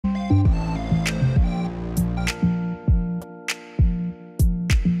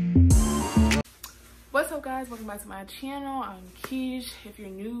up, guys? Welcome back to my channel. I'm Keish. If you're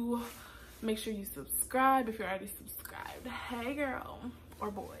new, make sure you subscribe. If you're already subscribed, hey girl or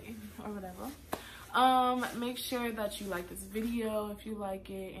boy or whatever, make sure that you like this video if you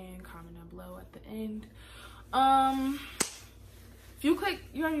like it, and comment down below at the end. If you click,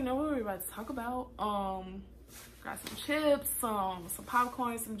 you already know what we're about to talk about. Got some chips, some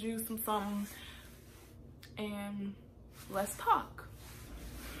popcorn, some juice, some something, and let's talk.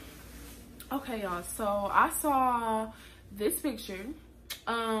 Okay, y'all, so I saw this picture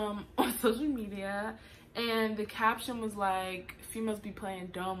on social media, and the caption was like, females be playing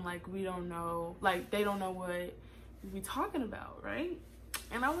dumb, like we don't know, like they don't know what we talking about, right?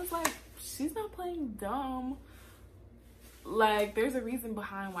 And I was like, she's not playing dumb. Like, there's a reason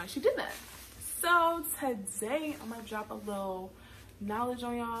behind why she did that. So today I'm gonna drop a little knowledge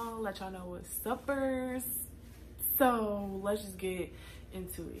on y'all, let y'all know what's uppers. So let's just get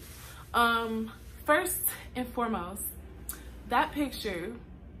into it. First and foremost, that picture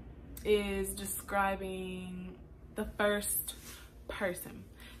is describing the first person.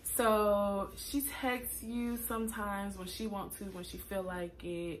 So she texts you sometimes when she wants to, when she feel like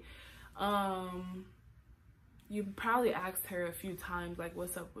it. You probably asked her a few times, like,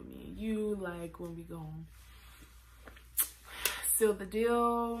 what's up with me and you, like, when we gon' seal the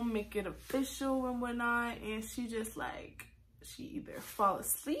deal, make it official and whatnot. And she just, like, she either fall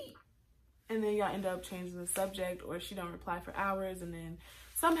asleep and then y'all end up changing the subject, or she don't reply for hours, and then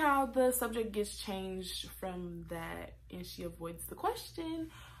somehow the subject gets changed from that and she avoids the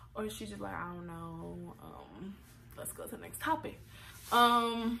question, or she's just like, I don't know, let's go to the next topic.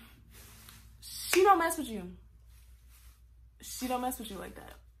 She don't mess with you. She don't mess with you like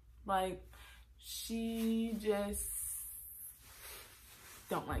that. Like, she just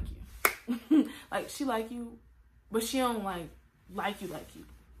don't like you. Like, she like you, but she don't like you.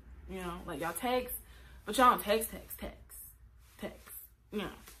 You know, like y'all text, but y'all don't text, you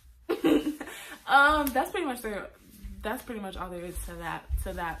know. That's pretty much all there is to that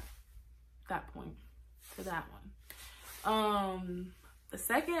point, to that one. The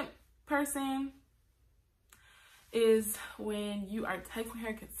second person is when you are texting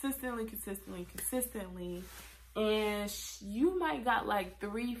her consistently, and you might got like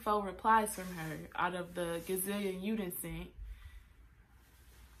 3-4 replies from her out of the gazillion you done sent.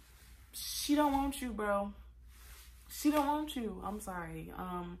 She don't want you, bro. She don't want you. I'm sorry.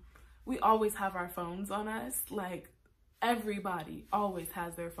 We always have our phones on us. Like, everybody always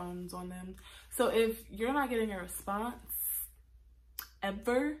has their phones on them. So if you're not getting a response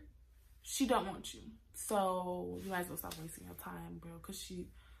ever, she don't want you. So you might as well stop wasting your time, bro. Cause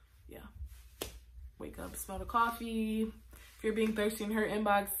wake up, smell the coffee. If you're being thirsty in her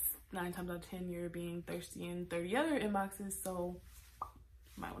inbox, 9 times out of 10, you're being thirsty in 30 other inboxes. So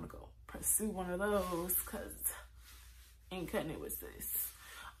you might want to go pursue one of those, cause ain't cutting it with this.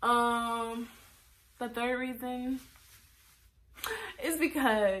 The third reason is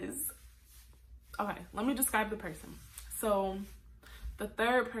because, okay, let me describe the person. So the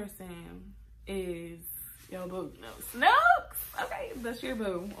third person is your boo. No, Snooks. Okay, that's your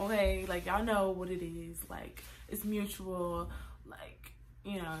boo. Okay, like, y'all know what it is. Like, it's mutual. Like,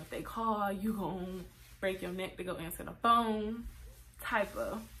 you know, if they call, you gonna break your neck to go answer the phone, type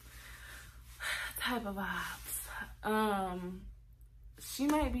of vibes. She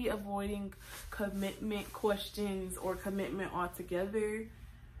might be avoiding commitment questions or commitment altogether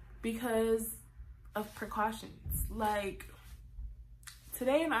because of precautions. Like,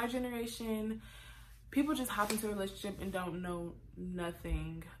 today in our generation, people just hop into a relationship and don't know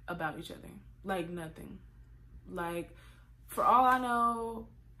nothing about each other. Like, nothing. Like, for all I know,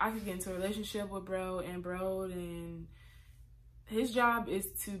 I could get into a relationship with bro, and his job is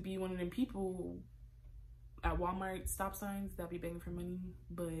to be one of them people at Walmart stop signs that be begging for money,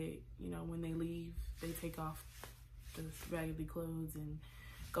 but, you know, when they leave, they take off the raggedy clothes and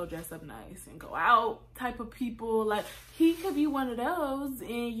go dress up nice and go out type of people. Like, he could be one of those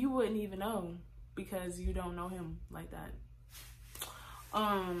and you wouldn't even know because you don't know him like that.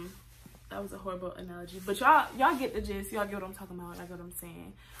 That was a horrible analogy, but y'all get the gist. Y'all get what I'm talking about. I get what I'm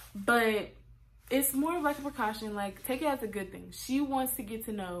saying. But it's more of like a precaution. Like, take it as a good thing. She wants to get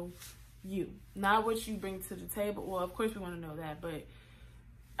to know you, not what you bring to the table. Well, of course we want to know that, but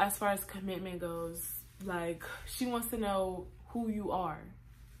as far as commitment goes, like, she wants to know who you are.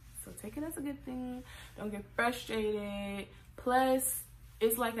 So take it as a good thing. Don't get frustrated. Plus,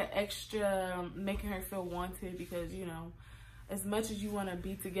 it's like an extra making her feel wanted, because, you know, as much as you want to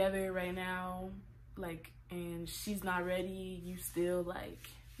be together right now, like, and she's not ready, you still, like,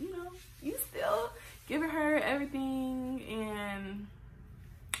 you know, you still giving her everything and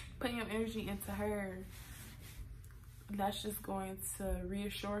putting your energy into her. that's just going to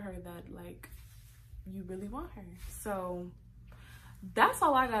reassure her that like you really want her. So that's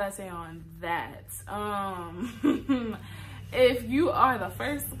all I gotta say on that. If you are the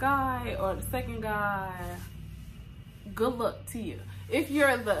first guy or the second guy, good luck to you. If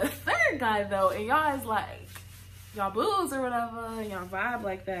you're the third guy though, and y'all is like, y'all booze or whatever, y'all vibe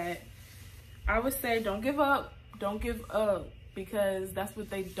like that, I would say don't give up. Don't give up, because that's what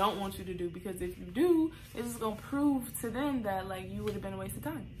they don't want you to do. Because if you do, it's just gonna prove to them that like you would have been a waste of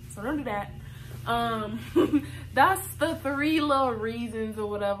time. So don't do that. That's the 3 little reasons or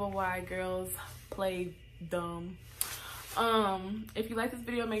whatever why girls play dumb. If you like this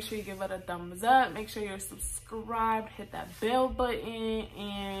video, make sure you give it a thumbs up, make sure you're subscribed, hit that bell button,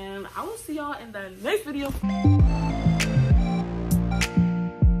 and I will see y'all in the next video.